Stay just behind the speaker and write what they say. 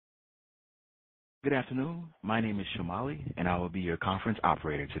Good afternoon. My name is Shamali, and I will be your conference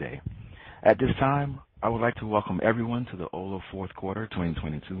operator today. At this time, I would like to welcome everyone to the Olo fourth quarter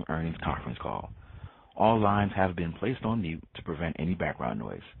 2022 earnings conference call. All lines have been placed on mute to prevent any background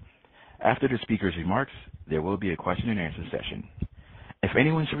noise. After the speaker's remarks, there will be a question and answer session. If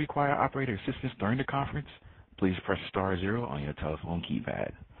anyone should require operator assistance during the conference, please press star zero on your telephone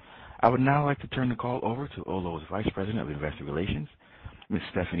keypad. I would now like to turn the call over to Olo's Vice President of Investor Relations, Ms.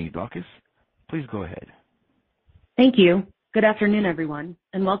 Stephanie Daukus. Please go ahead. Thank you. Good afternoon, everyone,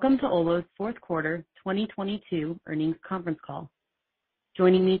 and welcome to Olo's fourth quarter 2022 earnings conference call.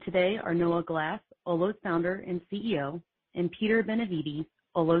 Joining me today are Noah Glass, Olo's founder and CEO, and Peter Benevides,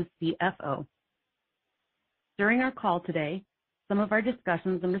 Olo's CFO. During our call today, some of our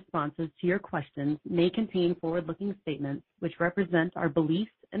discussions and responses to your questions may contain forward-looking statements which represent our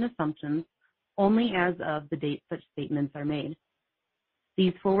beliefs and assumptions only as of the date such statements are made.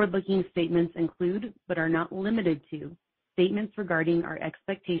 These forward-looking statements include, but are not limited to, statements regarding our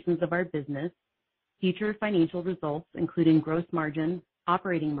expectations of our business, future financial results, including gross margin,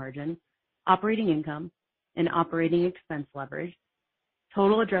 operating income, and operating expense leverage,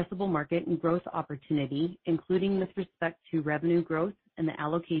 total addressable market and growth opportunity, including with respect to revenue growth and the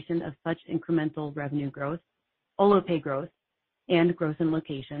allocation of such incremental revenue growth, Olo Pay growth, and growth in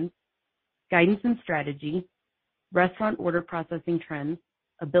locations, guidance and strategy, restaurant order processing trends,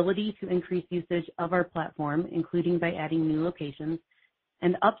 ability to increase usage of our platform, including by adding new locations,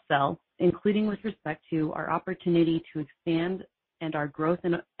 and upsell, including with respect to our opportunity to expand and our growth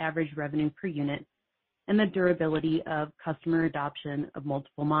in average revenue per unit, and the durability of customer adoption of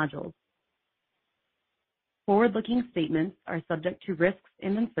multiple modules. Forward-looking statements are subject to risks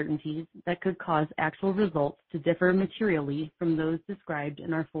and uncertainties that could cause actual results to differ materially from those described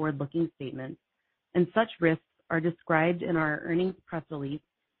in our forward-looking statements, and such risks are described in our earnings press release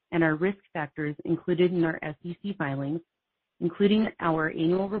and our risk factors included in our SEC filings, including our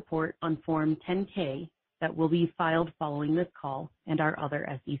annual report on Form 10-K that will be filed following this call and our other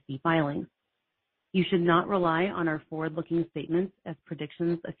SEC filings. You should not rely on our forward-looking statements as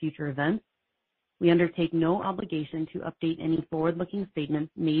predictions of future events. We undertake no obligation to update any forward-looking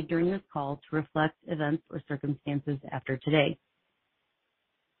statements made during this call to reflect events or circumstances after today.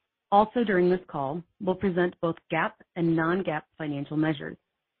 Also during this call, we'll present both GAAP and non-GAAP financial measures.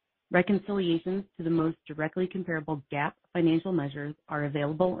 Reconciliations to the most directly comparable GAAP financial measures are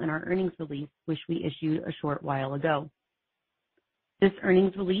available in our earnings release, which we issued a short while ago. This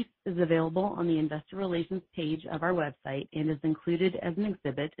earnings release is available on the investor relations page of our website and is included as an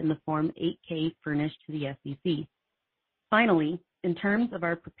exhibit in the Form 8-K furnished to the SEC. Finally, in terms of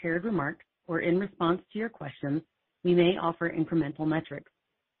our prepared remarks or in response to your questions, we may offer incremental metrics.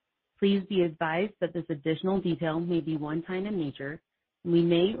 Please be advised that this additional detail may be one-time in nature, and we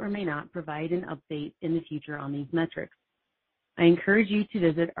may or may not provide an update in the future on these metrics. I encourage you to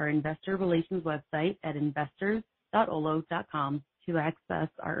visit our investor relations website at investors.olo.com to access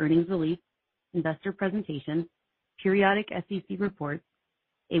our earnings release, investor presentation, periodic SEC reports,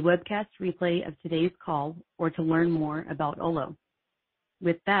 a webcast replay of today's call, or to learn more about Olo.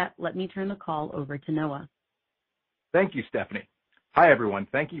 With that, let me turn the call over to Noah. Thank you, Stephanie. Hi, everyone.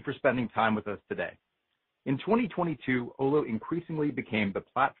 Thank you for spending time with us today. In 2022, Olo increasingly became the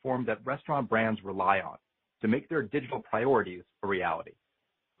platform that restaurant brands rely on to make their digital priorities a reality.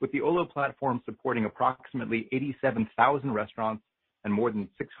 With the Olo platform supporting approximately 87,000 restaurants and more than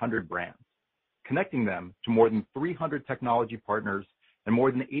 600 brands, connecting them to more than 300 technology partners and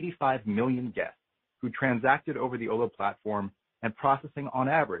more than 85 million guests who transacted over the Olo platform and processing on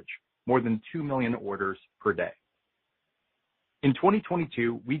average more than 2 million orders per day. In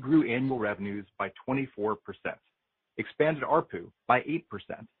 2022, we grew annual revenues by 24%, expanded ARPU by 8%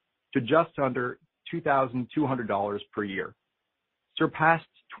 to just under $2,200 per year, surpassed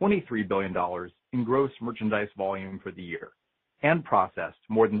 $23 billion in gross merchandise volume for the year, and processed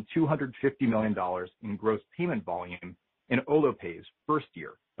more than $250 million in gross payment volume in Olo Pay's first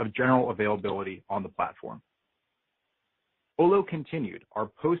year of general availability on the platform. Olo continued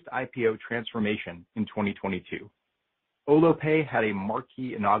our post-IPO transformation in 2022. Olo Pay had a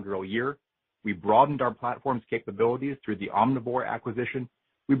marquee inaugural year. We broadened our platform's capabilities through the Omnivore acquisition.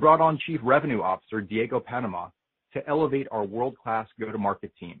 We brought on Chief Revenue Officer Diego Panama to elevate our world-class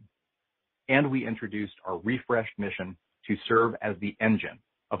go-to-market team. And we introduced our refreshed mission to serve as the engine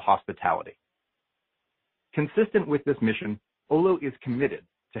of hospitality. Consistent with this mission, Olo is committed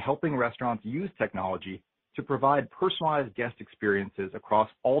to helping restaurants use technology to provide personalized guest experiences across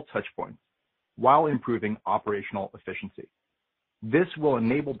all touchpoints while improving operational efficiency. This will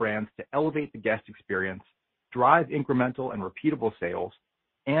enable brands to elevate the guest experience, drive incremental and repeatable sales,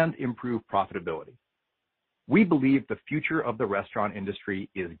 and improve profitability. We believe the future of the restaurant industry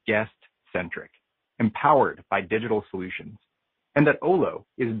is guest-centric, empowered by digital solutions, and that Olo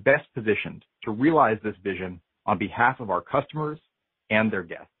is best positioned to realize this vision on behalf of our customers and their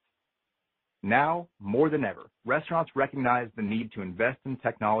guests. Now, more than ever, restaurants recognize the need to invest in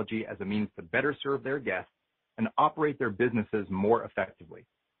technology as a means to better serve their guests and operate their businesses more effectively.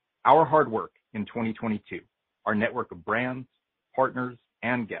 Our hard work in 2022, our network of brands, partners,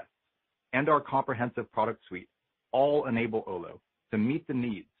 and guests, and our comprehensive product suite all enable Olo to meet the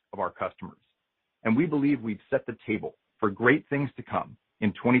needs of our customers. And we believe we've set the table for great things to come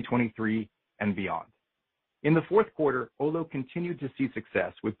in 2023 and beyond. In the fourth quarter, Olo continued to see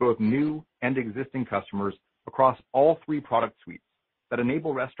success with both new and existing customers across all three product suites that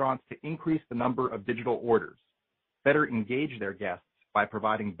enable restaurants to increase the number of digital orders, better engage their guests by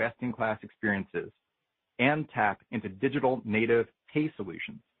providing best-in-class experiences, and tap into digital native pay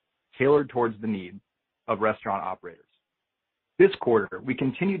solutions tailored towards the needs of restaurant operators. This quarter, we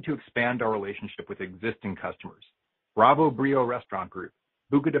continued to expand our relationship with existing customers. Bravo Brio Restaurant Group,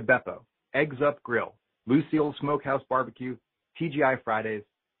 Buca de Beppo, Eggs Up Grill, Lucille's Smokehouse Barbecue, TGI Fridays,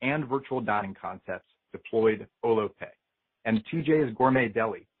 and Virtual Dining Concepts deployed Olo Pay, and TJ's Gourmet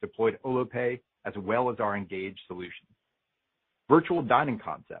Deli deployed Olo Pay as well as our Engage solution. Virtual Dining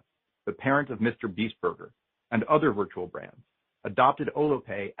Concepts, the parent of Mr. Beast Burger, and other virtual brands, adopted Olo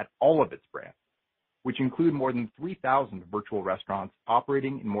Pay at all of its brands, which include more than 3,000 virtual restaurants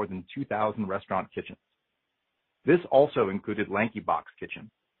operating in more than 2,000 restaurant kitchens. This also included LankyBox Kitchen,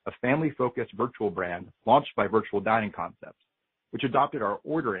 a family-focused virtual brand launched by Virtual Dining Concepts, which adopted our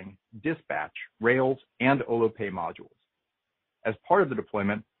ordering, dispatch, Rails, and Olo Pay modules. As part of the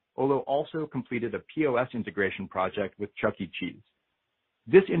deployment, Olo also completed a POS integration project with Chuck E. Cheese.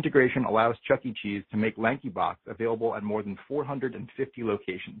 This integration allows Chuck E. Cheese to make LankyBox available at more than 450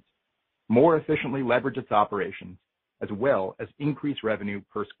 locations, more efficiently leverage its operations, as well as increase revenue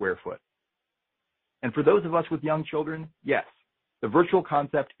per square foot. And for those of us with young children, yes, the virtual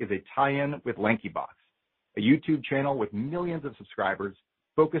concept is a tie-in with LankyBox, a YouTube channel with millions of subscribers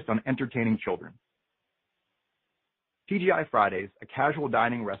focused on entertaining children. TGI Fridays, a casual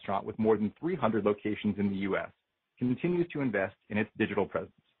dining restaurant with more than 300 locations in the U.S., continues to invest in its digital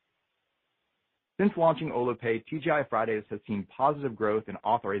presence. Since launching Olo Pay, TGI Fridays has seen positive growth in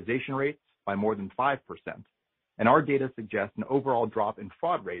authorization rates by more than 5%, and our data suggests an overall drop in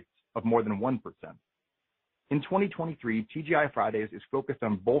fraud rates of more than 1%. In 2023, TGI Fridays is focused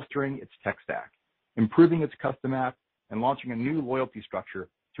on bolstering its tech stack, improving its custom app, and launching a new loyalty structure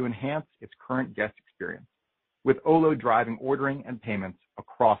to enhance its current guest experience, with Olo driving ordering and payments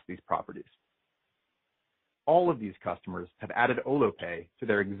across these properties. All of these customers have added Olo Pay to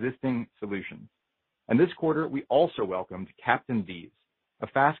their existing solutions. And this quarter, we also welcomed Captain D's, a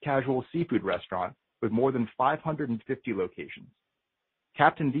fast casual seafood restaurant with more than 550 locations.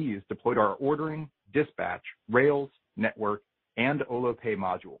 Captain D's deployed our ordering, dispatch, Rails, network, and Olo Pay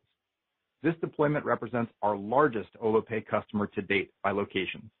modules. This deployment represents our largest Olo Pay customer to date by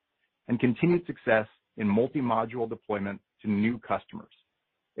locations and continued success in multi-module deployment to new customers.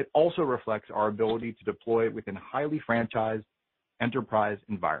 It also reflects our ability to deploy within highly franchised enterprise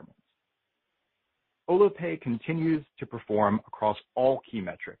environments. Olo Pay continues to perform across all key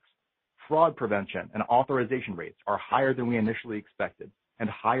metrics. Fraud prevention and authorization rates are higher than we initially expected and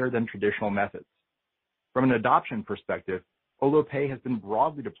higher than traditional methods. From an adoption perspective, Olo Pay has been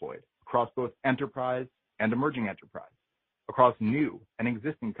broadly deployed across both enterprise and emerging enterprise, across new and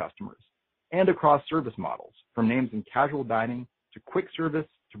existing customers, and across service models from names in casual dining to quick service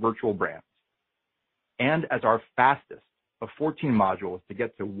to virtual brands. And as our fastest of 14 modules to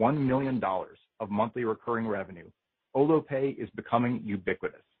get to $1 million of monthly recurring revenue, Olo Pay is becoming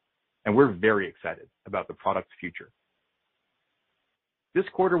ubiquitous, and we're very excited about the product's future. This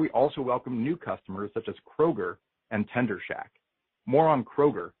quarter, we also welcomed new customers such as Kroger and Tender Shack. More on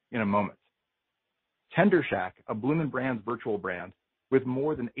Kroger in a moment. Tender Shack, a Bloomin' Brands virtual brand with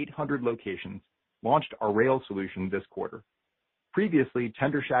more than 800 locations, launched our Rails solution this quarter. Previously,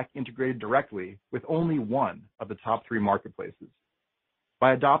 Tender Shack integrated directly with only one of the top 3 marketplaces.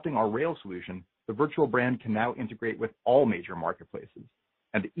 By adopting our Rails solution, the virtual brand can now integrate with all major marketplaces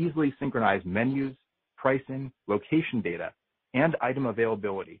and easily synchronize menus, pricing, location data, and item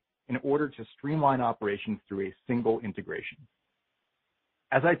availability in order to streamline operations through a single integration.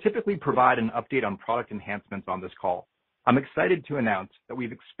 As I typically provide an update on product enhancements on this call, I'm excited to announce that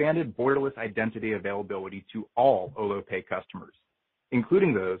we've expanded borderless identity availability to all Olo Pay customers,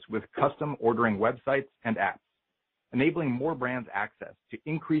 including those with custom ordering websites and apps, enabling more brands access to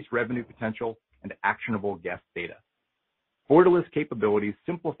increased revenue potential and actionable guest data. Borderless capabilities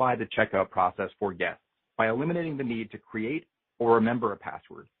simplify the checkout process for guests by eliminating the need to create or remember a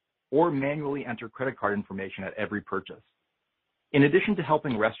password or manually enter credit card information at every purchase. In addition to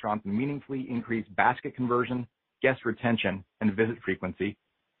helping restaurants meaningfully increase basket conversion, guest retention, and visit frequency,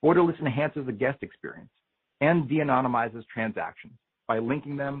 Borderless enhances the guest experience and de-anonymizes transactions by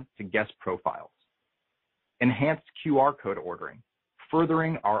linking them to guest profiles. Enhanced QR code ordering,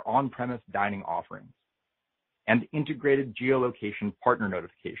 furthering our on-premise dining offerings, and integrated geolocation partner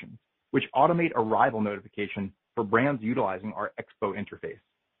notifications, which automate arrival notification for brands utilizing our Expo interface,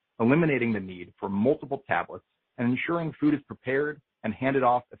 eliminating the need for multiple tablets and ensuring food is prepared and handed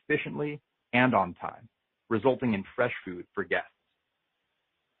off efficiently and on time, resulting in fresh food for guests.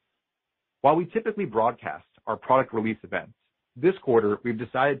 While we typically broadcast our product release events, this quarter we've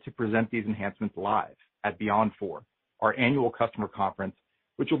decided to present these enhancements live at Beyond 4, our annual customer conference,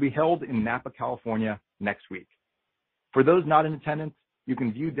 which will be held in Napa, California next week. For those not in attendance, you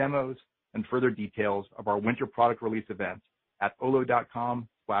can view demos and further details of our winter product release event at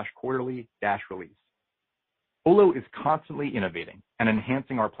olo.com/quarterly-release. Olo is constantly innovating and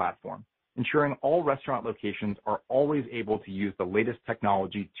enhancing our platform, ensuring all restaurant locations are always able to use the latest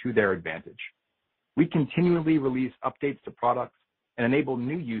technology to their advantage. We continually release updates to products and enable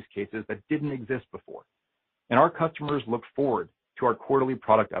new use cases that didn't exist before. And our customers look forward to our quarterly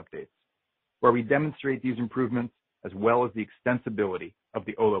product updates, where we demonstrate these improvements as well as the extensibility of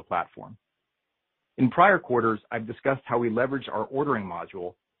the Olo platform. In prior quarters, I've discussed how we leverage our ordering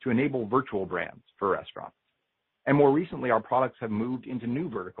module to enable virtual brands for restaurants. And more recently, our products have moved into new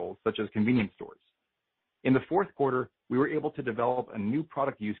verticals such as convenience stores. In the fourth quarter, we were able to develop a new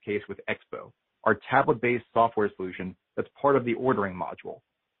product use case with Expo, our tablet-based software solution that's part of the ordering module,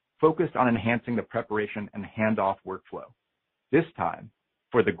 focused on enhancing the preparation and handoff workflow, this time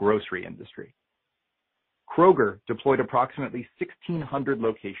for the grocery industry. Kroger deployed approximately 1,600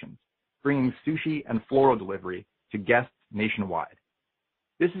 locations, bringing sushi and floral delivery to guests nationwide.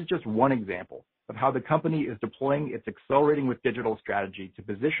 This is just one example of how the company is deploying its Accelerating with Digital strategy to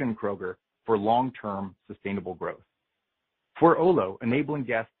position Kroger for long-term sustainable growth. For Olo, enabling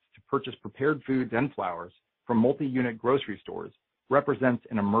guests to purchase prepared foods and flowers from multi-unit grocery stores represents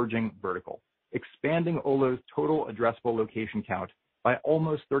an emerging vertical, expanding Olo's total addressable location count by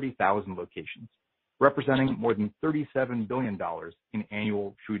almost 30,000 locations, representing more than $37 billion in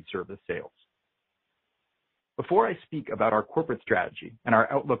annual food service sales. Before I speak about our corporate strategy and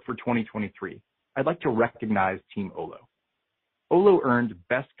our outlook for 2023, I'd like to recognize Team Olo. Olo earned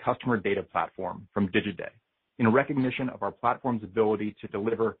Best Customer Data Platform from Digiday in recognition of our platform's ability to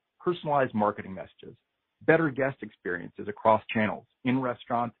deliver personalized marketing messages, better guest experiences across channels in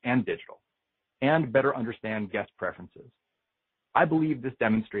restaurants and digital, and better understand guest preferences. I believe this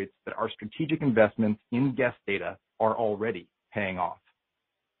demonstrates that our strategic investments in guest data are already paying off.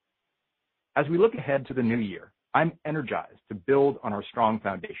 As we look ahead to the new year, I'm energized to build on our strong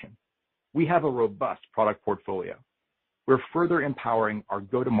foundation. We have a robust product portfolio. We're further empowering our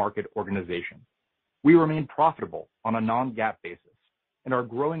go-to-market organization. We remain profitable on a non-GAAP basis and are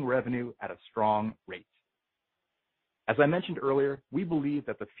growing revenue at a strong rate. As I mentioned earlier, we believe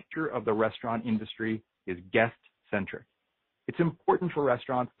that the future of the restaurant industry is guest-centric. It's important for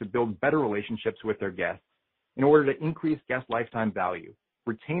restaurants to build better relationships with their guests in order to increase guest lifetime value,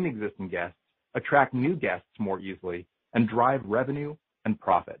 retain existing guests, attract new guests more easily, and drive revenue and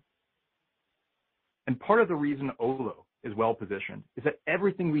profit. And part of the reason Olo is well positioned is that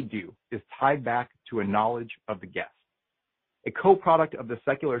everything we do is tied back to a knowledge of the guest. A co-product of the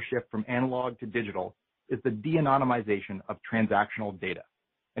secular shift from analog to digital is the de-anonymization of transactional data,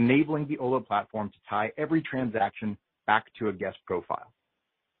 enabling the Olo platform to tie every transaction back to a guest profile.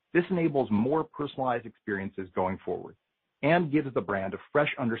 This enables more personalized experiences going forward and gives the brand a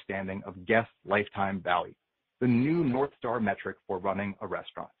fresh understanding of guest lifetime value, the new North Star metric for running a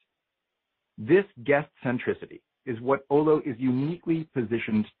restaurant. This guest centricity is what Olo is uniquely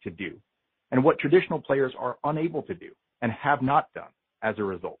positioned to do, and what traditional players are unable to do and have not done as a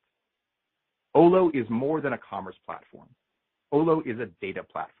result. Olo is more than a commerce platform. Olo is a data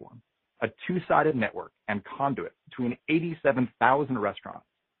platform, a two-sided network and conduit between 87,000 restaurants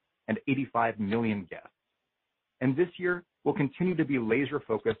and 85 million guests. And this year, we'll continue to be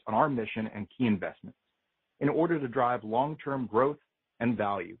laser-focused on our mission and key investments in order to drive long-term growth and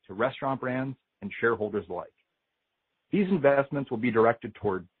value to restaurant brands and shareholders alike. These investments will be directed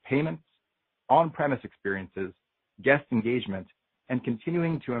toward payments, on-premise experiences, guest engagement, and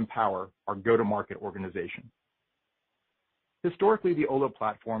continuing to empower our go-to-market organization. Historically, the Olo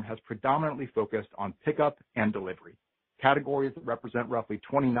platform has predominantly focused on pickup and delivery, categories that represent roughly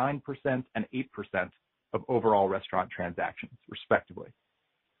 29% and 8% of overall restaurant transactions, respectively.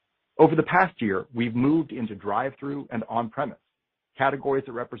 Over the past year, we've moved into drive-through and on-premise, categories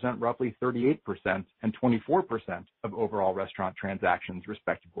that represent roughly 38% and 24% of overall restaurant transactions,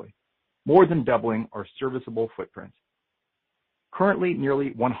 respectively, more than doubling our serviceable footprint. Currently,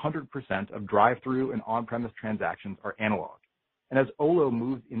 nearly 100% of drive-through and on-premise transactions are analog, and as Olo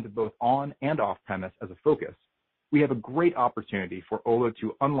moves into both on and off-premise as a focus, we have a great opportunity for Olo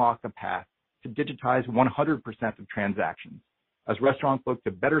to unlock a path to digitize 100% of transactions as restaurants look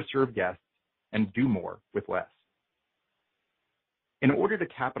to better serve guests and do more with less. In order to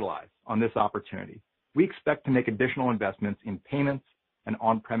capitalize on this opportunity, we expect to make additional investments in payments and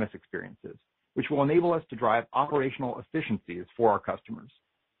on-premise experiences, which will enable us to drive operational efficiencies for our customers,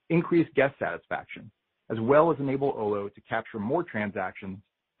 increase guest satisfaction, as well as enable Olo to capture more transactions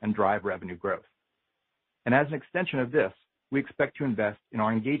and drive revenue growth. And as an extension of this, we expect to invest in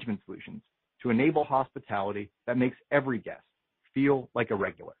our engagement solutions to enable hospitality that makes every guest feel like a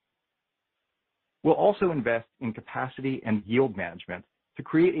regular. We'll also invest in capacity and yield management to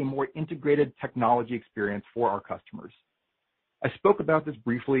create a more integrated technology experience for our customers. I spoke about this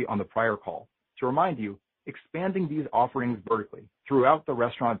briefly on the prior call. To remind you, expanding these offerings vertically throughout the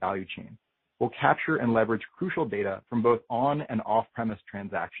restaurant value chain will capture and leverage crucial data from both on and off-premise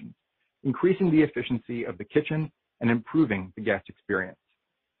transactions, increasing the efficiency of the kitchen and improving the guest experience.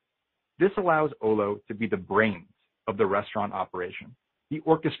 This allows Olo to be the brains of the restaurant operation, the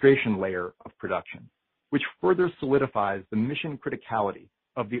orchestration layer of production, which further solidifies the mission criticality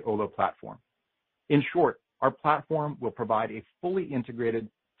of the Olo platform. In short, our platform will provide a fully integrated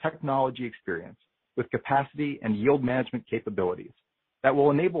technology experience with capacity and yield management capabilities that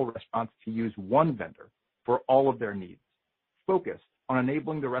will enable restaurants to use one vendor for all of their needs, focused on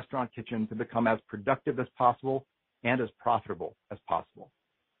enabling the restaurant kitchen to become as productive as possible and as profitable as possible.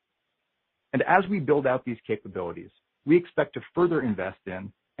 And as we build out these capabilities, we expect to further invest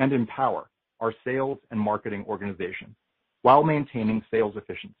in and empower our sales and marketing organization while maintaining sales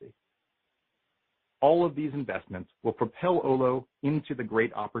efficiency. All of these investments will propel Olo into the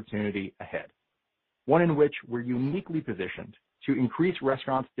great opportunity ahead, one in which we're uniquely positioned to increase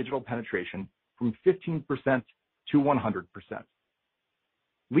restaurants' digital penetration from 15% to 100%.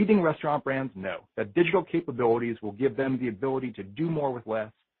 Leading restaurant brands know that digital capabilities will give them the ability to do more with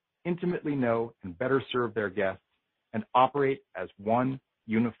less, intimately know and better serve their guests, and operate as one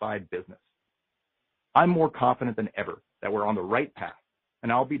unified business. I'm more confident than ever that we're on the right path,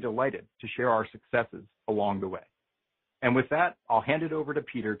 and I'll be delighted to share our successes along the way. And with that, I'll hand it over to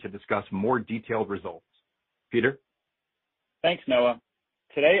Peter to discuss more detailed results. Peter? Thanks, Noah.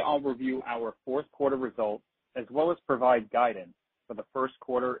 Today, I'll review our fourth quarter results as well as provide guidance for the first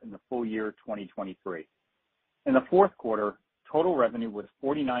quarter and the full year 2023. In the fourth quarter, total revenue was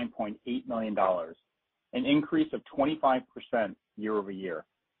 $49.8 million, an increase of 25% year over year.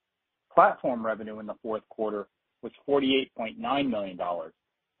 Platform revenue in the fourth quarter was $48.9 million,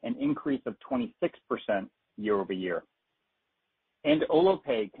 an increase of 26% year over year. And Olo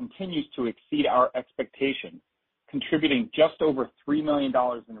Pay continues to exceed our expectations, contributing just over $3 million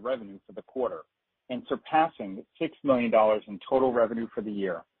in revenue for the quarter and surpassing $6 million in total revenue for the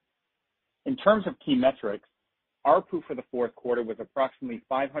year. In terms of key metrics, ARPU for the fourth quarter was approximately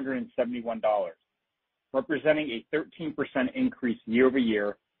 $571, representing a 13% increase year over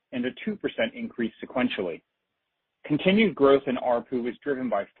year and a 2% increase sequentially. Continued growth in ARPU was driven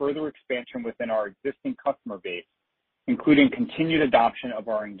by further expansion within our existing customer base, including continued adoption of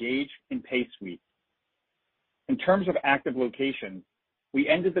our Engage and Pay suite. In terms of active locations, we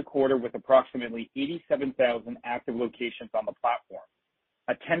ended the quarter with approximately 87,000 active locations on the platform,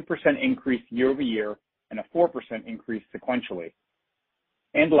 a 10% increase year over year and a 4% increase sequentially.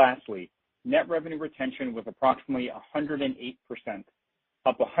 And lastly, net revenue retention was approximately 108%,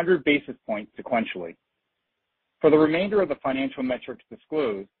 up 100 basis points sequentially. For the remainder of the financial metrics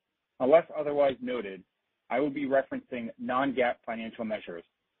disclosed, unless otherwise noted, I will be referencing non-GAAP financial measures.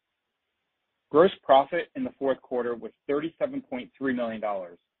 Gross profit in the fourth quarter was $37.3 million.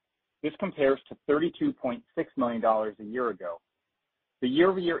 This compares to $32.6 million a year ago. The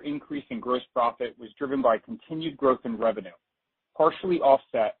year-over-year increase in gross profit was driven by continued growth in revenue, partially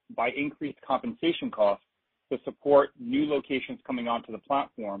offset by increased compensation costs to support new locations coming onto the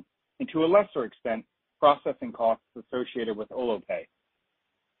platform, and to a lesser extent, processing costs associated with Olo Pay.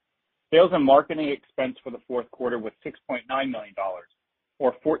 Sales and marketing expense for the fourth quarter was $6.9 million,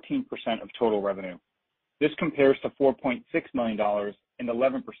 or 14% of total revenue. This compares to $4.6 million and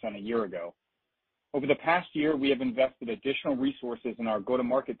 11% a year ago. Over the past year, we have invested additional resources in our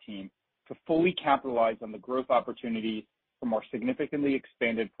go-to-market team to fully capitalize on the growth opportunities from our significantly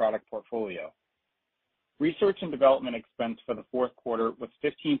expanded product portfolio. Research and development expense for the fourth quarter was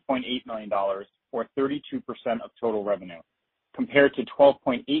 $15.8 million, or 32% of total revenue, compared to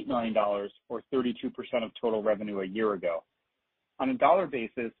 $12.8 million, or 32% of total revenue a year ago. On a dollar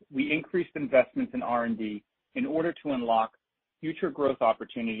basis, we increased investments in R&D in order to unlock future growth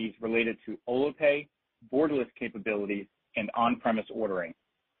opportunities related to Olo Pay, borderless capabilities, and on-premise ordering.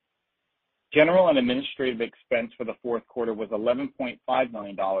 General and administrative expense for the fourth quarter was $11.5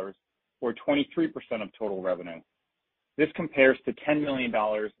 million, or 23% of total revenue. This compares to $10 million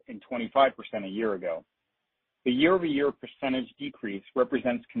and 25% a year ago. The year-over-year percentage decrease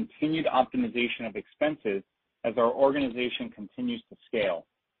represents continued optimization of expenses as our organization continues to scale.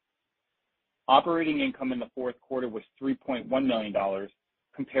 Operating income in the fourth quarter was $3.1 million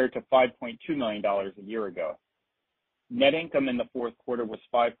compared to $5.2 million a year ago. Net income in the fourth quarter was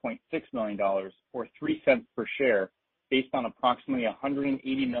 $5.6 million, or 3 cents per share, based on approximately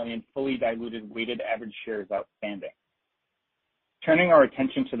 180 million fully diluted weighted average shares outstanding. Turning our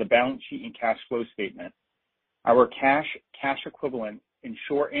attention to the balance sheet and cash flow statement, our cash equivalent, in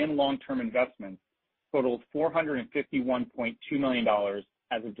short and long-term investments totaled $451.2 million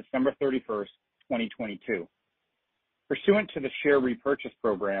as of December 31st, 2022. Pursuant to the share repurchase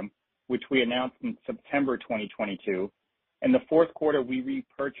program, which we announced in September 2022, in the fourth quarter we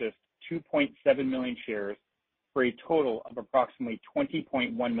repurchased 2.7 million shares for a total of approximately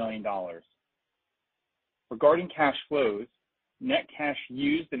 $20.1 million. Regarding cash flows, net cash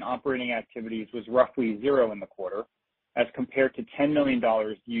used in operating activities was roughly zero in the quarter as compared to $10 million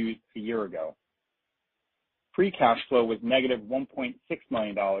used a year ago. Free cash flow was negative $1.6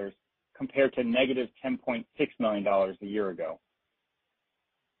 million compared to negative $10.6 million a year ago.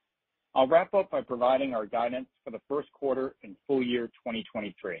 I'll wrap up by providing our guidance for the first quarter and full year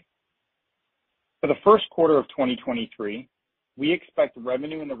 2023. For the first quarter of 2023, we expect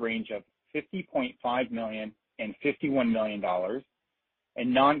revenue in the range of $50.5 million and $51 million,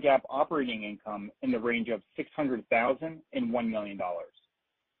 and non-GAAP operating income in the range of $600,000 and $1 million.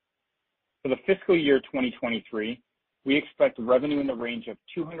 For the fiscal year 2023, we expect revenue in the range of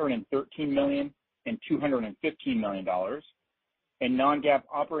 $213 million and $215 million, and non-GAAP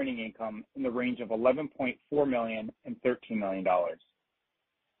operating income in the range of $11.4 million and $13 million.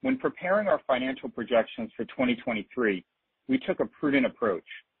 When preparing our financial projections for 2023, we took a prudent approach.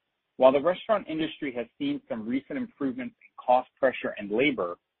 While the restaurant industry has seen some recent improvements in cost pressure and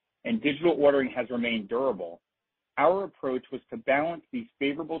labor, and digital ordering has remained durable, our approach was to balance these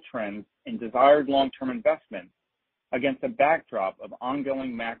favorable trends and desired long-term investments against a backdrop of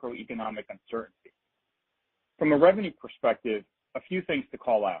ongoing macroeconomic uncertainty. From a revenue perspective, a few things to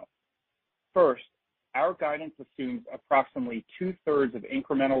call out. First, our guidance assumes approximately 2/3 of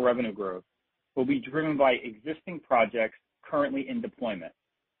incremental revenue growth will be driven by existing projects currently in deployment,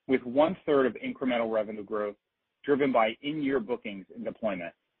 with 1/3 of incremental revenue growth driven by in-year bookings and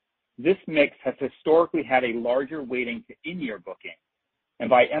deployment. This mix has historically had a larger weighting to in-year booking, and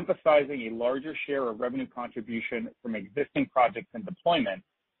by emphasizing a larger share of revenue contribution from existing projects and deployment,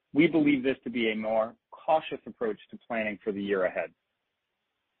 we believe this to be a more cautious approach to planning for the year ahead.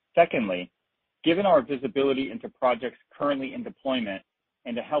 Secondly, given our visibility into projects currently in deployment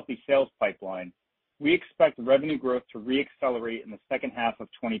and a healthy sales pipeline, we expect revenue growth to re-accelerate in the second half of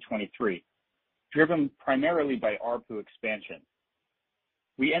 2023, driven primarily by ARPU expansion.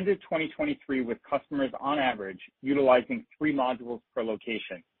 We ended 2023 with customers on average utilizing 3 modules per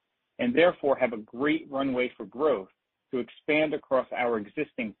location, and therefore have a great runway for growth to expand across our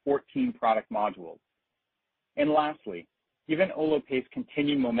existing 14 product modules. And lastly, given Olo Pay's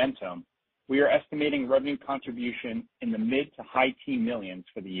continued momentum, we are estimating revenue contribution in the mid to high teen millions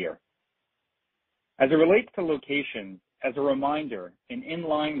for the year. As it relates to locations, as a reminder, and in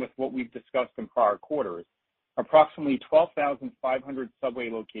line with what we've discussed in prior quarters, approximately 12,500 Subway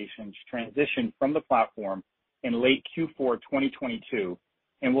locations transitioned from the platform in late Q4 2022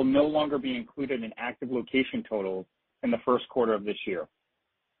 and will no longer be included in active location totals in the first quarter of this year.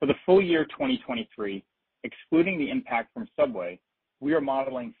 For the full year 2023, excluding the impact from Subway, we are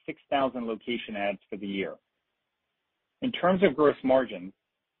modeling 6,000 location adds for the year. In terms of gross margin,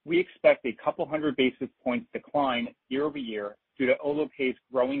 we expect a couple hundred basis points decline year over year due to Olo Pay's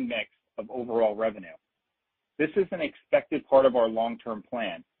growing mix of overall revenue. This is an expected part of our long-term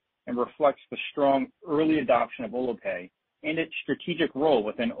plan and reflects the strong early adoption of Olo Pay and its strategic role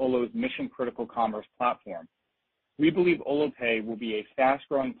within Olo's mission-critical commerce platform. We believe Olo Pay will be a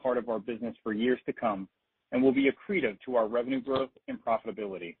fast-growing part of our business for years to come and will be accretive to our revenue growth and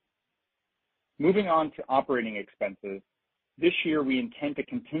profitability. Moving on to operating expenses, this year we intend to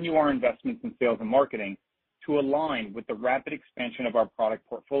continue our investments in sales and marketing to align with the rapid expansion of our product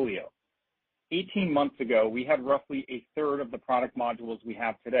portfolio. 18 months ago, we had roughly a third of the product modules we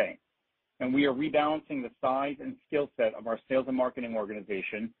have today, and we are rebalancing the size and skill set of our sales and marketing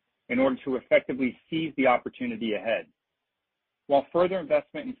organization in order to effectively seize the opportunity ahead. While further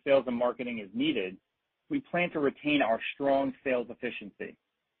investment in sales and marketing is needed, we plan to retain our strong sales efficiency.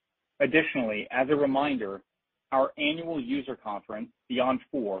 Additionally, as a reminder, our annual user conference,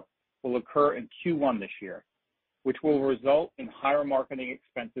 Beyond4, will occur in Q1 this year, which will result in higher marketing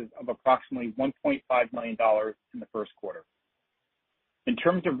expenses of approximately $1.5 million in the first quarter. In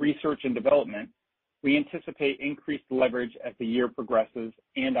terms of research and development, we anticipate increased leverage as the year progresses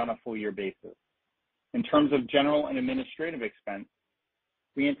and on a full year basis. In terms of general and administrative expense,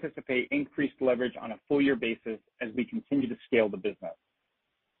 we anticipate increased leverage on a full year basis as we continue to scale the business.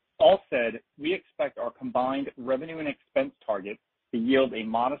 All said, we expect our combined revenue and expense targets to yield a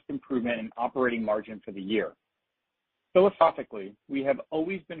modest improvement in operating margin for the year. Philosophically, we have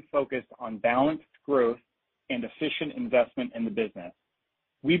always been focused on balanced growth and efficient investment in the business.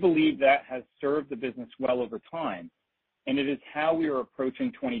 We believe that has served the business well over time, and it is how we are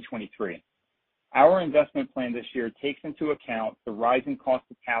approaching 2023. Our investment plan this year takes into account the rising cost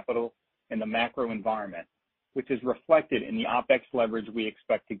of capital and the macro environment, which is reflected in the OpEx leverage we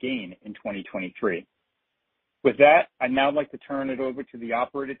expect to gain in 2023. With that, I'd now like to turn it over to the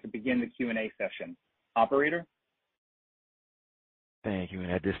operator to begin the Q&A session. Operator? Thank you.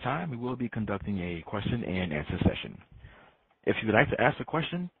 And at this time, we will be conducting a question and answer session. If you would like to ask a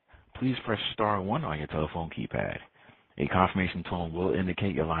question, please press star one on your telephone keypad. A confirmation tone will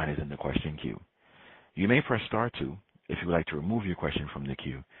indicate your line is in the question queue. You may press star two if you would like to remove your question from the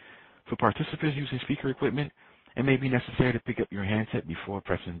queue. For participants using speaker equipment, it may be necessary to pick up your handset before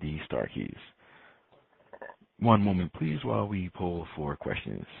pressing the star keys. One moment, please, while we poll for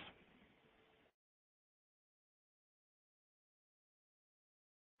questions.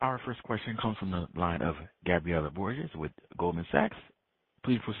 Our first question comes from the line of Gabriela Borges with Goldman Sachs.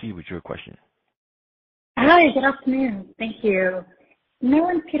 Please proceed with your question. Hi, good afternoon. Thank you. Noah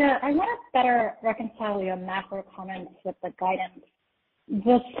and Peter, I want to better reconcile your macro comments with the guidance.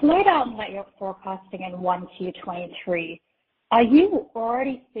 The slowdown that you're forecasting in 1Q23, are you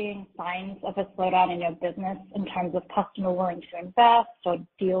already seeing signs of a slowdown in your business in terms of customer willing to invest or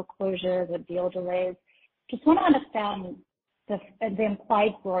deal closures or deal delays? Just want to understand the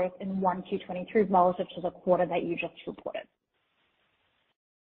implied growth in 1Q23 relative to the quarter that you just reported.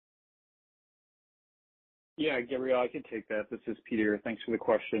 Yeah, Gabrielle, I can take that. This is Peter. Thanks for the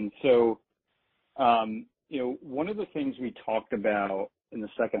question. So, one of the things we talked about in the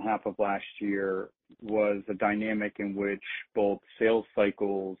second half of last year was a dynamic in which both sales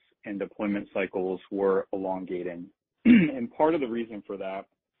cycles and deployment cycles were elongating. And part of the reason for that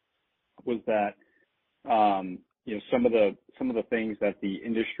was that, some of the things that the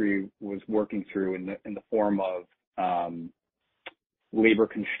industry was working through in the form of labor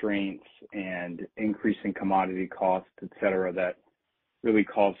constraints and increasing commodity costs, et cetera, that really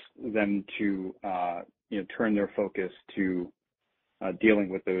caused them to turn their focus to dealing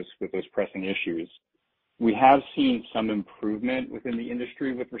with those pressing issues. We have seen some improvement within the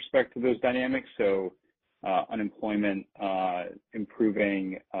industry with respect to those dynamics. So unemployment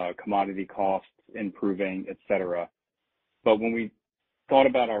improving, commodity costs improving, et cetera. But when we thought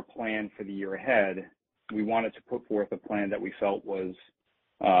about our plan for the year ahead, we wanted to put forth a plan that we felt was,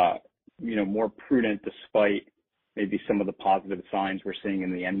 more prudent despite maybe some of the positive signs we're seeing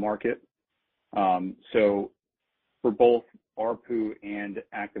in the end market. So for both ARPU and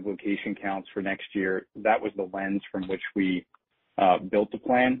active location counts for next year, that was the lens from which we built the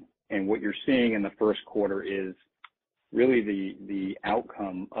plan. And what you're seeing in the first quarter is really the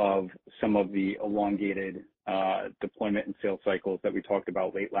outcome of some of the elongated deployment and sales cycles that we talked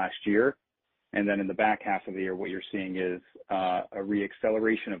about late last year. And then in the back half of the year, what you're seeing is a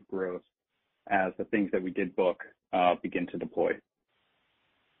reacceleration of growth as the things that we did book begin to deploy.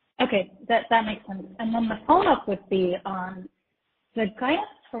 Okay, that makes sense. And then the follow-up would be on the guidance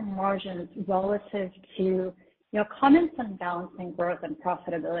for margins relative to your comments on balancing growth and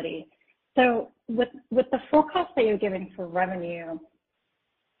profitability. So with the forecast that you're giving for revenue,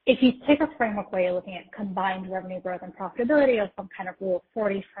 if you take a framework where you're looking at combined revenue growth and profitability or some kind of Rule of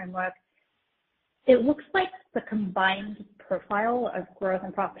 40 framework, it looks like the combined profile of growth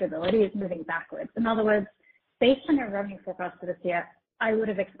and profitability is moving backwards. In other words, based on your revenue forecast for this year, I would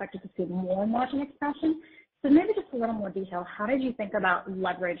have expected to see more margin expansion. So maybe just a little more detail. How did you think about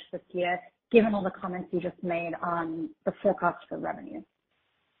leverage this year, given all the comments you just made on the forecast for revenue?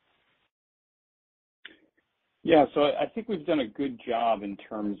 Yeah, so I think we've done a good job in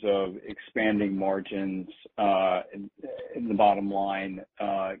terms of expanding margins in the bottom line,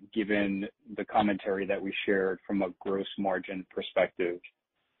 given the commentary that we shared from a gross margin perspective.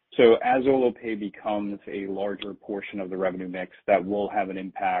 So as Olo Pay becomes a larger portion of the revenue mix, that will have an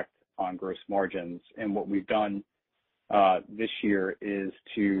impact on gross margins. And what we've done this year is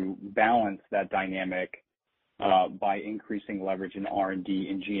to balance that dynamic by increasing leverage in R&D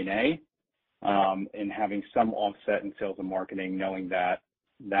and G&A, and having some offset in sales and marketing, knowing that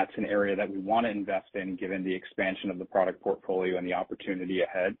that's an area that we want to invest in given the expansion of the product portfolio and the opportunity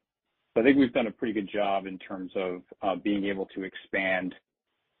ahead. So I think we've done a pretty good job in terms of being able to expand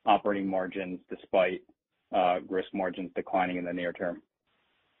operating margins despite gross margins declining in the near term.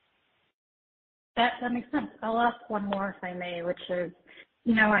 That makes sense. I'll ask one more, if I may, which is,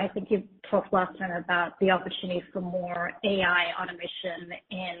 I think you talked last time about the opportunity for more AI automation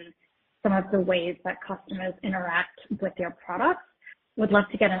in some of the ways that customers interact with your products. Would love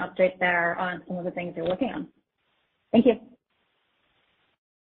to get an update there on some of the things you're working on. Thank you.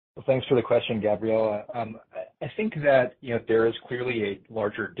 Well, thanks for the question, Gabriela. I think that there is clearly a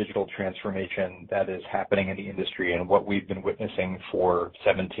larger digital transformation that is happening in the industry and what we've been witnessing for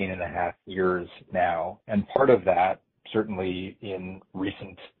 17 and a half years now. And part of that, certainly in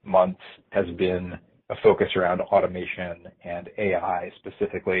recent months, has been a focus around automation and AI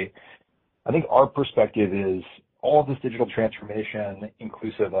specifically. I think our perspective is all of this digital transformation,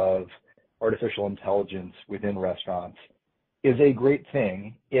 inclusive of artificial intelligence within restaurants, is a great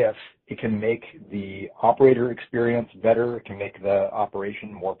thing if it can make the operator experience better, it can make the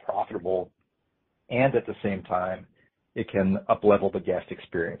operation more profitable, and at the same time, it can up-level the guest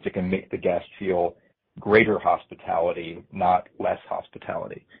experience. It can make the guest feel greater hospitality, not less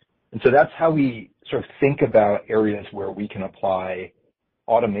hospitality. And so that's how we sort of think about areas where we can apply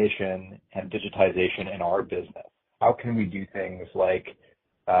automation and digitization in our business. How can we do things like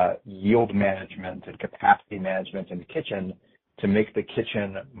yield management and capacity management in the kitchen to make the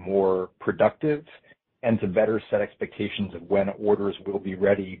kitchen more productive and to better set expectations of when orders will be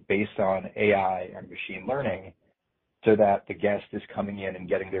ready based on AI and machine learning so that the guest is coming in and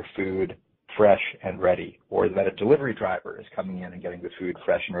getting their food fresh and ready, or that a delivery driver is coming in and getting the food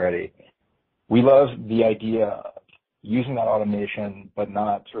fresh and ready. We love the idea of using that automation, but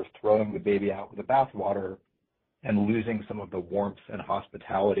not sort of throwing the baby out with the bathwater and losing some of the warmth and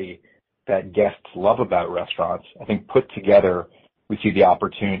hospitality that guests love about restaurants. I think put together, we see the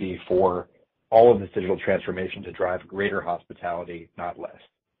opportunity for all of this digital transformation to drive greater hospitality, not less.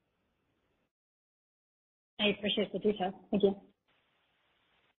 I appreciate the detail. Thank you.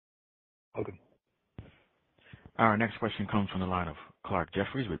 Welcome. Our next question comes from the line of Clarke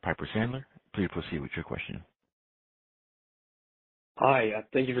Jeffries with Piper Sandler. Please proceed with your question. Hi,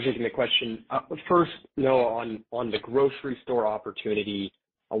 thank you for taking the question. First, Noah, on the grocery store opportunity,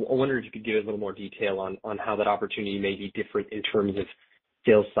 I wonder if you could give a little more detail on how that opportunity may be different in terms of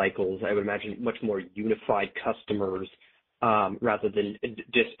sales cycles. I would imagine much more unified customers rather than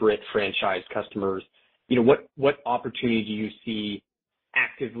disparate franchise customers. What opportunity do you see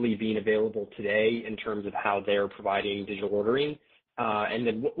actively being available today in terms of how they're providing digital ordering? And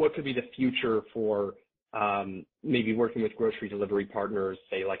then what could be the future for maybe working with grocery delivery partners,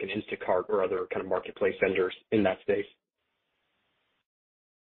 say like an Instacart or other kind of marketplace vendors in that space?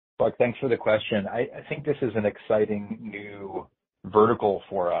 Clark, thanks for the question. I think this is an exciting new vertical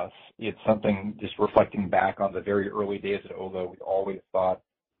for us. It's something, just reflecting back on the very early days at Olo, we always thought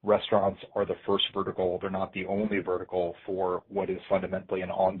restaurants are the first vertical. They're not the only vertical for what is fundamentally an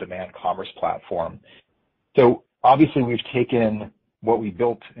on-demand commerce platform. So obviously we've taken what we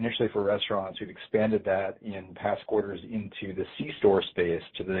built initially for restaurants, we've expanded that in past quarters into the C-store space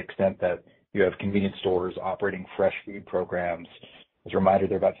to the extent that you have convenience stores operating fresh food programs. As a reminder,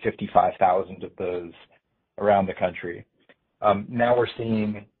 there are about 55,000 of those around the country. Now we're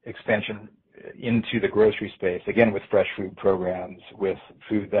seeing expansion into the grocery space, again with fresh food programs, with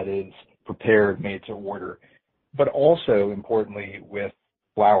food that is prepared, made to order, but also importantly with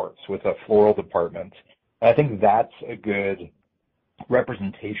flowers, with a floral department. And I think that's a good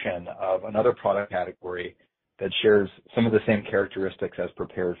representation of another product category that shares some of the same characteristics as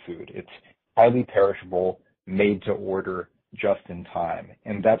prepared food. It's highly perishable, made to order, just in time.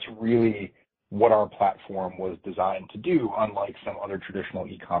 And that's really what our platform was designed to do, unlike some other traditional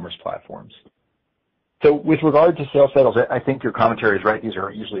e-commerce platforms. So with regard to sales cycles, I think your commentary is right. These are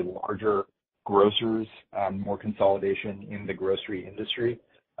usually larger grocers, more consolidation in the grocery industry.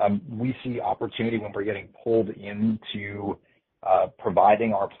 We see opportunity when we're getting pulled into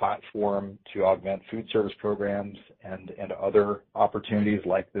providing our platform to augment food service programs and other opportunities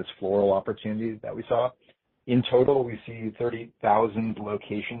like this floral opportunity that we saw. In total, we see 30,000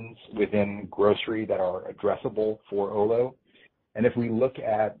 locations within grocery that are addressable for Olo. And if we look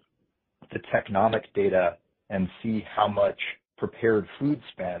at the Technomic data and see how much prepared food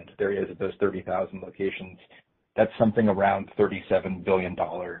spend there is at those 30,000 locations, that's something around $37 billion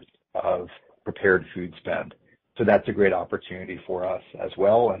of prepared food spend. So that's a great opportunity for us as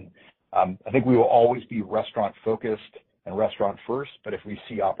well. And I think we will always be restaurant focused and restaurant first, but if we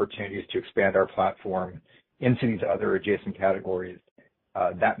see opportunities to expand our platform into these other adjacent categories,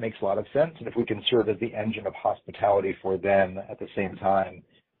 that makes a lot of sense. And if we can serve as the engine of hospitality for them at the same time,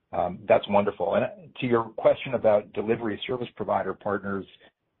 that's wonderful. And to your question about delivery service provider partners,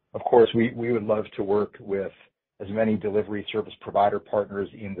 of course, we would love to work with as many delivery service provider partners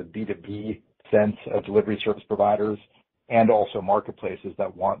in the B2B sense of delivery service providers and also marketplaces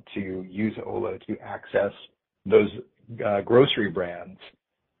that want to use Olo to access those grocery brands.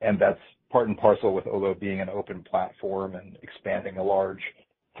 And that's part and parcel with Olo being an open platform and expanding a large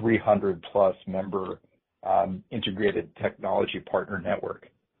 300 plus member integrated technology partner network.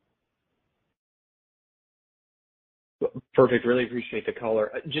 Perfect. Really appreciate the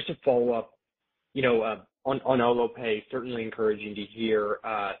color. Just to follow up, on Olo Pay, certainly encouraging to hear,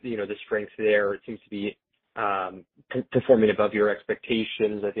 the strength there. It seems to be performing above your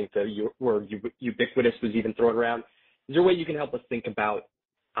expectations. I think the word ubiquitous was even thrown around. Is there a way you can help us think about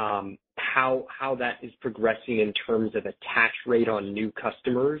how that is progressing in terms of attach rate on new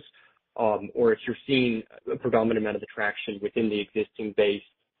customers, or if you're seeing a predominant amount of attraction within the existing base,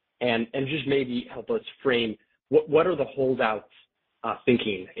 and just maybe help us frame what are the holdouts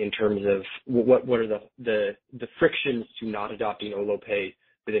thinking in terms of what are the frictions to not adopting Olo Pay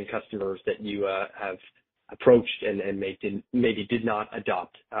within customers that you have approached and maybe did not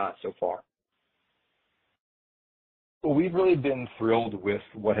adopt so far? Well, we've really been thrilled with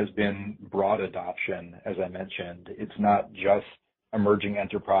what has been broad adoption. As I mentioned, it's not just emerging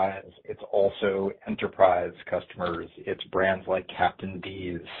enterprise, it's also enterprise customers. It's brands like Captain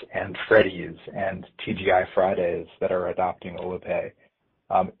D's and Freddy's and TGI Fridays that are adopting Olo Pay.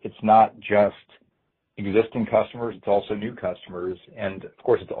 It's not just existing customers, it's also new customers. And of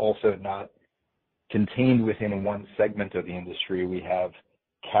course, it's also not contained within one segment of the industry. We have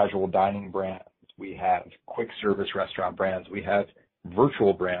casual dining brands, we have quick service restaurant brands, we have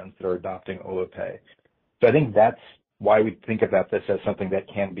virtual brands that are adopting Olo Pay. So I think that's why we think about this as something that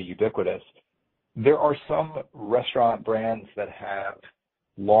can be ubiquitous. There are some restaurant brands that have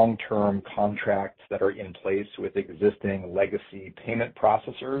long-term contracts that are in place with existing legacy payment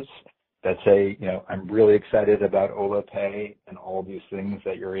processors that say, I'm really excited about Olo Pay and all these things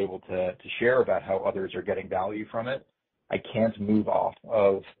that you're able to share about how others are getting value from it. I can't move off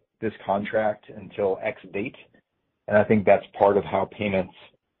of this contract until X date. And I think that's part of how payments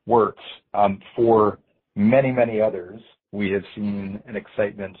works. For many, many others, we have seen an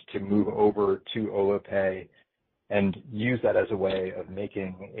excitement to move over to Olo Pay and use that as a way of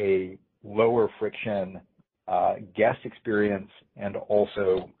making a lower friction guest experience and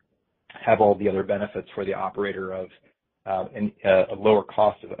also have all the other benefits for the operator of a lower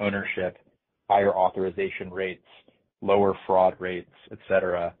cost of ownership, higher authorization rates, lower fraud rates, et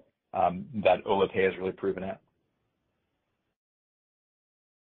cetera, that Olo Pay has really proven out.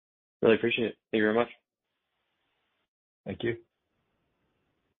 Really appreciate it. Thank you very much. Thank you.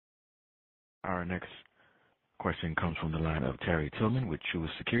 Our next question comes from the line of Terry Tillman with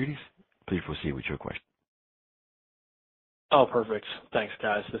Truist Securities. Please proceed with your question. Oh, perfect. Thanks,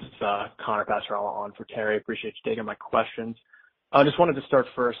 guys. This is Connor Passarella on for Terry. Appreciate you taking my questions. I just wanted to start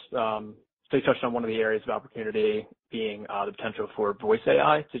first. So you touched on one of the areas of opportunity being the potential for voice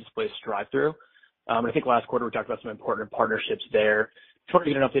AI to displace drive-through. I think last quarter we talked about some important partnerships there. Just wanted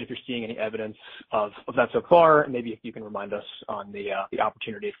to get an update if you're seeing any evidence of that so far, and maybe if you can remind us on the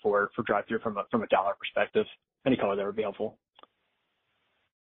opportunity for drive-through from a dollar perspective. Any color there would be helpful.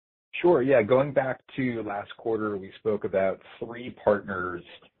 Sure. Yeah. Going back to last quarter, we spoke about 3 partners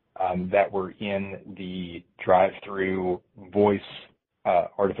that were in the drive-through voice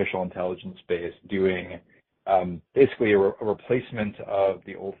artificial intelligence space doing basically a replacement of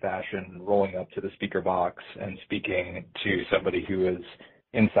the old-fashioned rolling up to the speaker box and speaking to somebody who is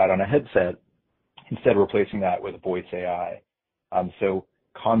inside on a headset, instead replacing that with voice AI. So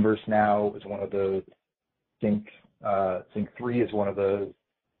Converse Now is one of those, Sync 3 is one of those,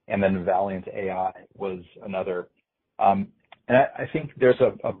 and then Valiant AI was another. And I think there's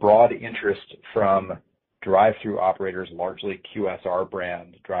a broad interest from drive-through operators, largely QSR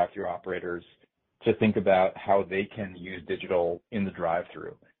brand drive-through operators, to think about how they can use digital in the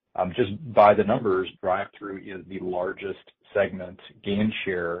drive-through. Just by the numbers, drive-through is the largest segment, gained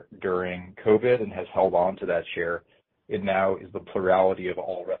share during COVID and has held on to that share. It now is the plurality of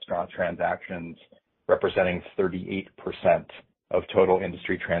all restaurant transactions, representing 38% of total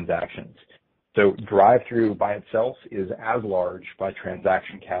industry transactions. So drive-through by itself is as large by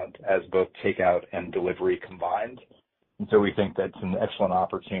transaction count as both takeout and delivery combined. And so we think that's an excellent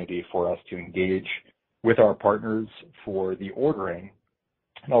opportunity for us to engage with our partners for the ordering.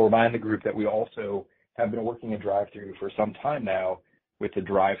 And I'll remind the group that we also have been working in drive-through for some time now with the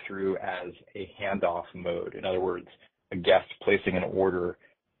drive-through as a handoff mode. In other words, a guest placing an order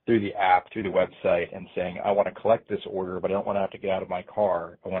through the app, through the website, and saying, I want to collect this order, but I don't want to have to get out of my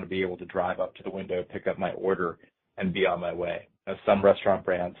car. I want to be able to drive up to the window, pick up my order, and be on my way. Now, some restaurant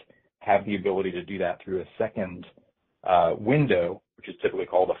brands have the ability to do that through a second window, which is typically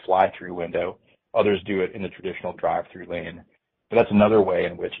called a fly-through window. Others do it in the traditional drive-through lane. But that's another way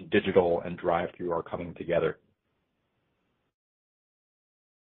in which digital and drive-through are coming together.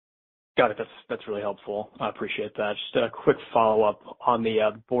 Got it. That's really helpful. I appreciate that. Just a quick follow-up on the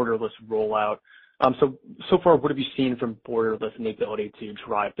Borderless rollout. So far, what have you seen from Borderless and the ability to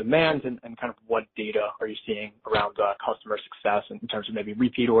drive demand, and kind of what data are you seeing around customer success in terms of maybe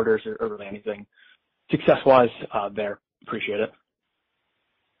repeat orders or really anything success-wise there? Appreciate it.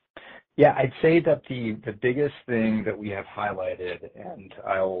 Yeah, I'd say that the biggest thing that we have highlighted, and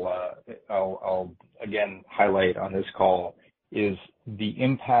I'll again highlight on this call, is the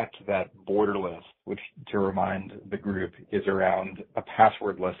impact that Borderless, which to remind the group is around a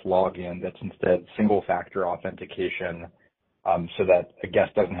passwordless login that's instead single-factor authentication, so that a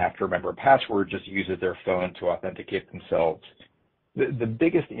guest doesn't have to remember a password, just uses their phone to authenticate themselves. The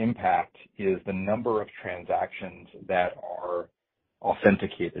biggest impact is the number of transactions that are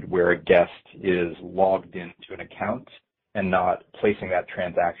authenticated, where a guest is logged into an account and not placing that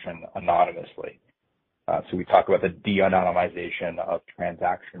transaction anonymously. So we talk about the de-anonymization of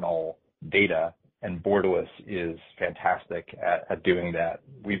transactional data, and Borderless is fantastic at doing that.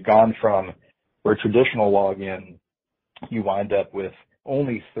 We've gone from where traditional login, you wind up with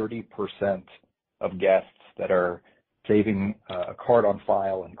only 30% of guests that are saving a card on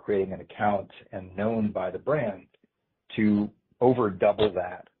file and creating an account and known by the brand, to over double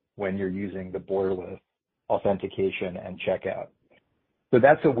that when you're using the Borderless authentication and checkout. So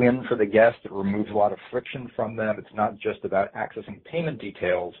that's a win for the guest. It removes a lot of friction from them. It's not just about accessing payment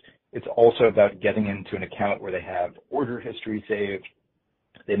details. It's also about getting into an account where they have order history saved.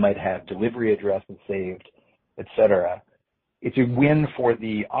 They might have delivery addresses saved, etc. It's a win for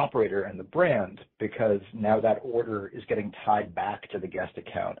the operator and the brand because now that order is getting tied back to the guest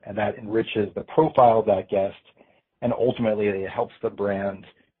account, and that enriches the profile of that guest, and ultimately it helps the brand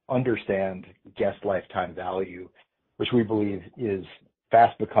understand guest lifetime value, which we believe is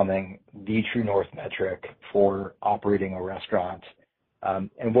fast becoming the true north metric for operating a restaurant,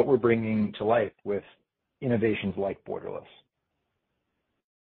 and what we're bringing to life with innovations like Borderless.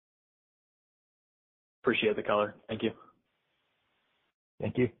 Appreciate the color. Thank you.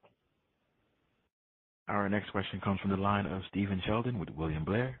 Thank you. Our next question comes from the line of Stephen Sheldon with William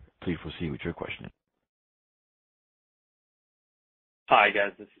Blair. Please proceed with your question. Hi,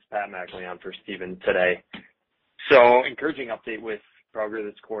 guys. This is Pat McElhinney on for Stephen today. So encouraging update with Kroger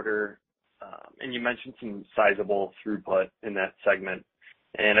this quarter, and you mentioned some sizable throughput in that segment.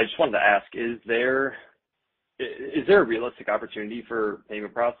 And I just wanted to ask, is there a realistic opportunity for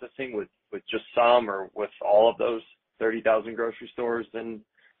payment processing with just some or with all of those 30,000 grocery stores, and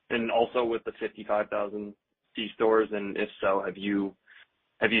also with the 55,000 C-stores? And if so, have you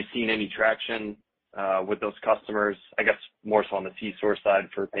seen any traction with those customers, I guess more so on the C-store side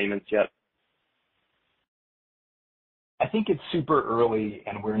for payments yet? I think it's super early,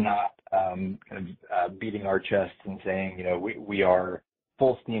 and we're not beating our chests and saying, we are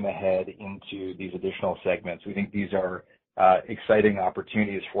full steam ahead into these additional segments. We think these are exciting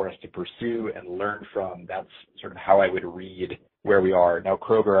opportunities for us to pursue and learn from. That's sort of how I would read where we are. Now,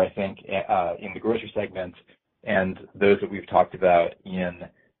 Kroger, I think, in the grocery segment and those that we've talked about in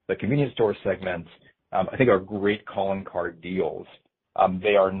the convenience store segments, I think are great calling card deals.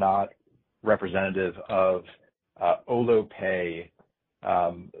 They are not representative of Olo Pay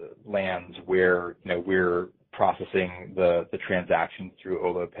lands where we're processing the transactions through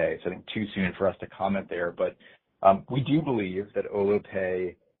Olo Pay. So I think too soon for us to comment there, but we do believe that Olo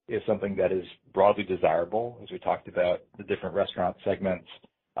Pay is something that is broadly desirable, as we talked about the different restaurant segments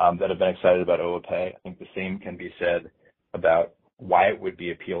that have been excited about Olo Pay. I think the same can be said about why it would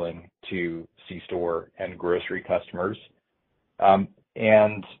be appealing to C-store and grocery customers.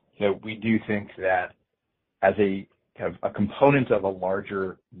 And we do think that as a kind of a component of a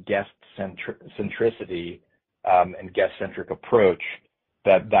larger guest centricity and guest-centric approach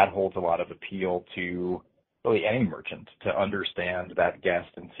that holds a lot of appeal to really any merchant to understand that guest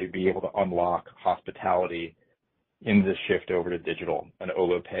and to be able to unlock hospitality in this shift over to digital, and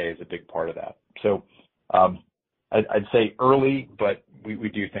Olo Pay is a big part of that. So I'd say early, but we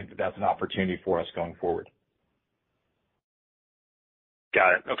do think that that's an opportunity for us going forward.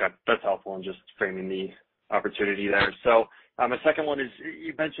 Got it. Okay. That's helpful in just framing the opportunity there. So my second one is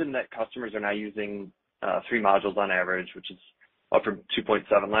you mentioned that customers are now using 3 modules on average, which is up from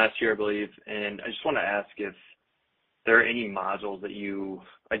 2.7 last year, I believe. And I just want to ask if there are any modules that you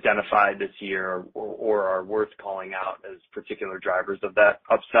identified this year or are worth calling out as particular drivers of that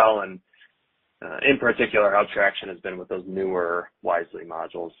upsell, and in particular, how traction has been with those newer Wisely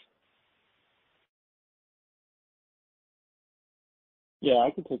modules. Yeah,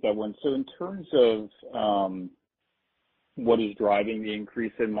 I can take that one. So in terms of what is driving the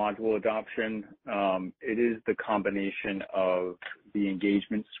increase in module adoption, it is the combination of the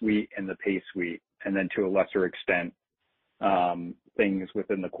engagement suite and the pay suite, and then to a lesser extent, things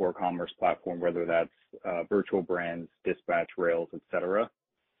within the core commerce platform, whether that's virtual brands, dispatch, Rails, et cetera.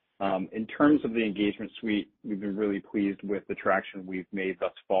 In terms of the engagement suite, we've been really pleased with the traction we've made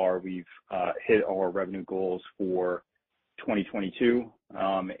thus far. We've hit all our revenue goals for 2022,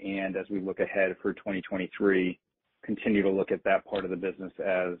 and as we look ahead for 2023, continue to look at that part of the business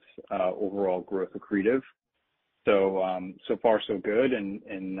as overall growth accretive. So so far so good,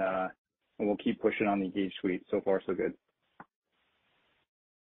 and we'll keep pushing on the Engage suite. So far so good.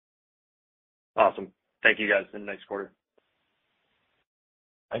 Awesome. Thank you guys, and nice quarter.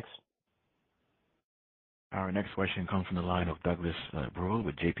 Thanks. Our next question comes from the line of Douglas Brewer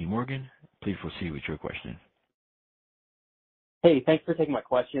with JP Morgan. Please proceed with your question. Hey, thanks for taking my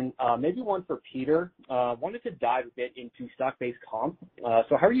question. Maybe one for Peter. Wanted to dive a bit into stock-based comp.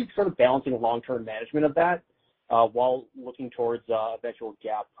 So how are you sort of balancing long-term management of that while looking towards eventual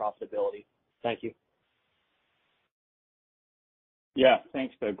GAAP profitability? Thank you. Yeah,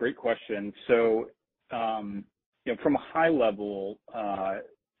 thanks, Doug. Great question. So, from a high level,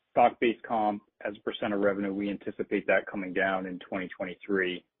 stock-based comp as a percent of revenue, we anticipate that coming down in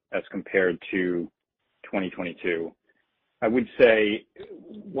 2023 as compared to 2022. I would say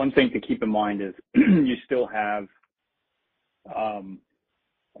one thing to keep in mind is you still have,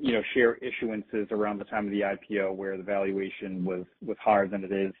 share issuances around the time of the IPO where the valuation was higher than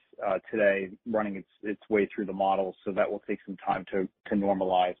it is today, running its way through the model. So that will take some time to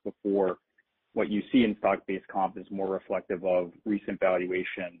normalize before what you see in stock-based comp is more reflective of recent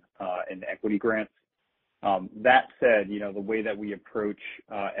valuation and equity grants. That said, the way that we approach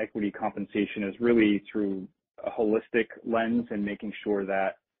equity compensation is really through a holistic lens and making sure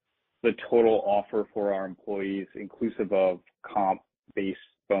that the total offer for our employees, inclusive of comp, base,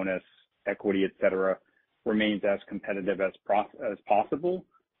 bonus, equity, et cetera, remains as competitive as possible,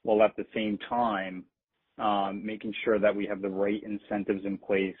 while at the same time making sure that we have the right incentives in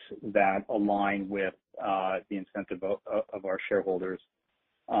place that align with the incentive of our shareholders.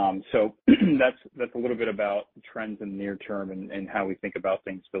 So that's a little bit about trends in the near term and how we think about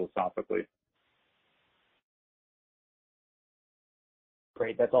things philosophically.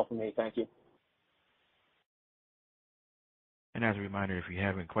 Great. That's all for me. Thank you. And as a reminder, if you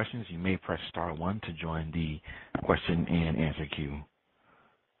have any questions, you may press star 1 to join the question and answer queue.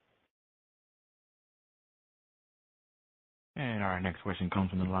 And our next question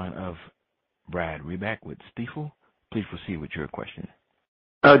comes from the line of Brad Reback with Stifel. Please proceed with your question.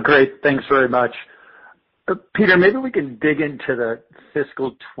 Great. Thanks very much. Peter, maybe we can dig into the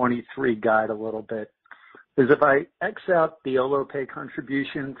fiscal 23 guide a little bit. Because if I X out the Olo Pay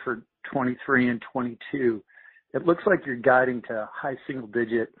contribution for 23 and 22, it looks like you're guiding to high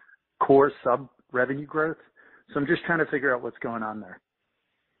single-digit core sub-revenue growth. So I'm just trying to figure out what's going on there.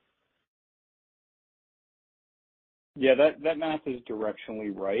 Yeah, that math is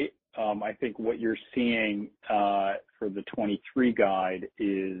directionally right. I think what you're seeing for the 23 guide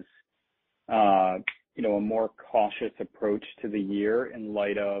is a more cautious approach to the year in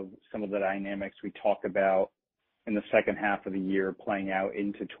light of some of the dynamics we talked about in the second half of the year playing out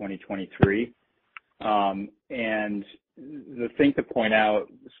into 2023. And the thing to point out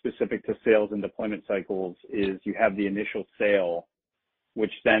specific to sales and deployment cycles is you have the initial sale,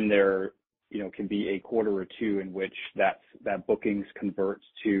 which then there can be a quarter or two in which that bookings converts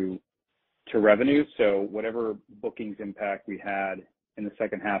to revenue. So whatever bookings impact we had in the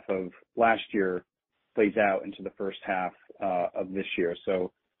second half of last year plays out into the first half of this year.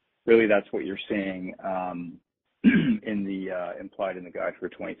 So really that's what you're seeing in the implied in the guide for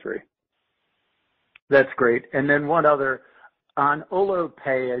 23. That's great. And then one other, on Olo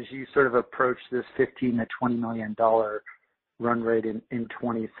Pay, as you sort of approach this $15 to $20 million run rate in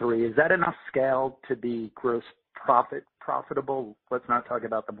 23, is that enough scale to be gross profitable? Let's not talk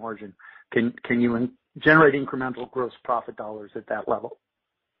about the margin. Can you generate incremental gross profit dollars at that level?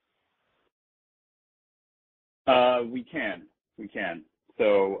 We can.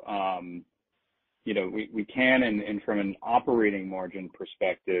 So, we can, and from an operating margin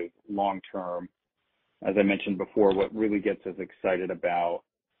perspective, long term, as I mentioned before, what really gets us excited about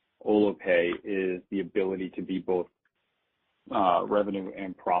Olo Pay is the ability to be both revenue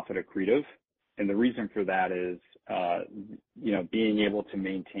and profit accretive. And the reason for that is, being able to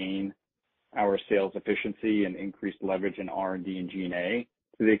maintain our sales efficiency and increased leverage in R&D and G&A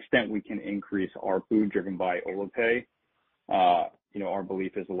to the extent we can increase ARPU driven by Olo Pay. Our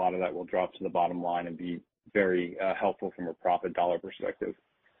belief is a lot of that will drop to the bottom line and be very helpful from a profit dollar perspective.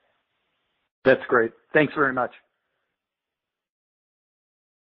 That's great. Thanks very much.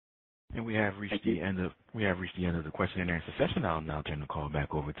 And we have reached the end of the question and answer session. I'll now turn the call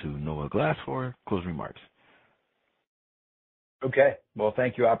back over to Noah Glass for closing remarks. Okay. Well,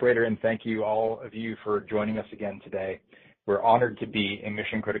 thank you, operator, and thank you all of you for joining us again today. We're honored to be a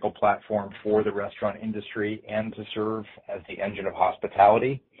mission-critical platform for the restaurant industry and to serve as the engine of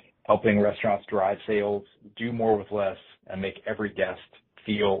hospitality, helping restaurants drive sales, do more with less, and make every guest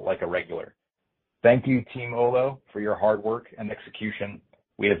feel like a regular. Thank you, Team Olo, for your hard work and execution.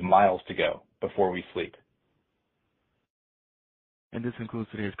 We have miles to go before we sleep. And this concludes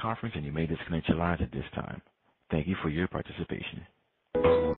today's conference, and you may disconnect your lines at this time. Thank you for your participation.